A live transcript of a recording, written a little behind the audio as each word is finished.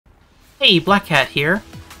Hey, Black Khat here.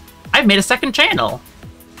 I've made a second channel.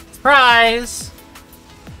 Surprise!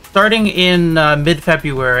 Starting in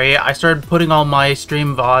mid-February, I started putting all my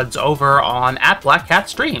stream VoDs over on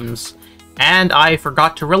 @BlackKhatStreams, and I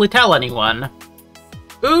forgot to really tell anyone.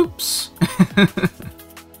 Oops!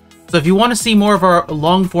 So if you want to see more of our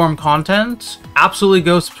long-form content, absolutely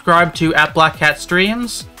go subscribe to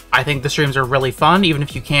 @BlackKhatStreams. I think the streams are really fun, even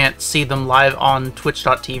if you can't see them live on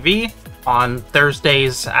twitch.tv. On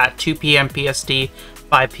Thursdays at 2 PM PST,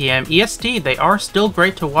 5 PM EST, they are still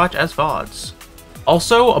great to watch as VoDs.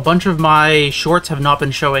 Also, a bunch of my shorts have not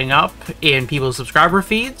been showing up in people's subscriber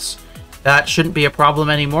feeds. That shouldn't be a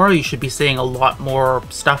problem anymore. You should be seeing a lot more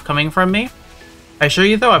stuff coming from me. I assure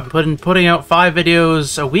you though, I've been putting out 5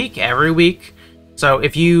 videos a week, every week. So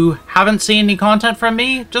if you haven't seen any content from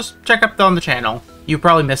me, just check up on the channel. You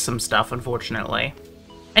probably missed some stuff, unfortunately.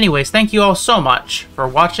 Anyways, thank you all so much for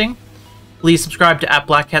watching. Please subscribe to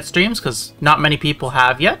 @BlackKhatStreams, because not many people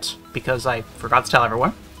have yet, because I forgot to tell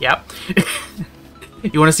everyone. Yep.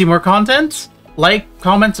 You want to see more content? Like,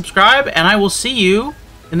 comment, subscribe, and I will see you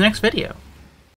in the next video.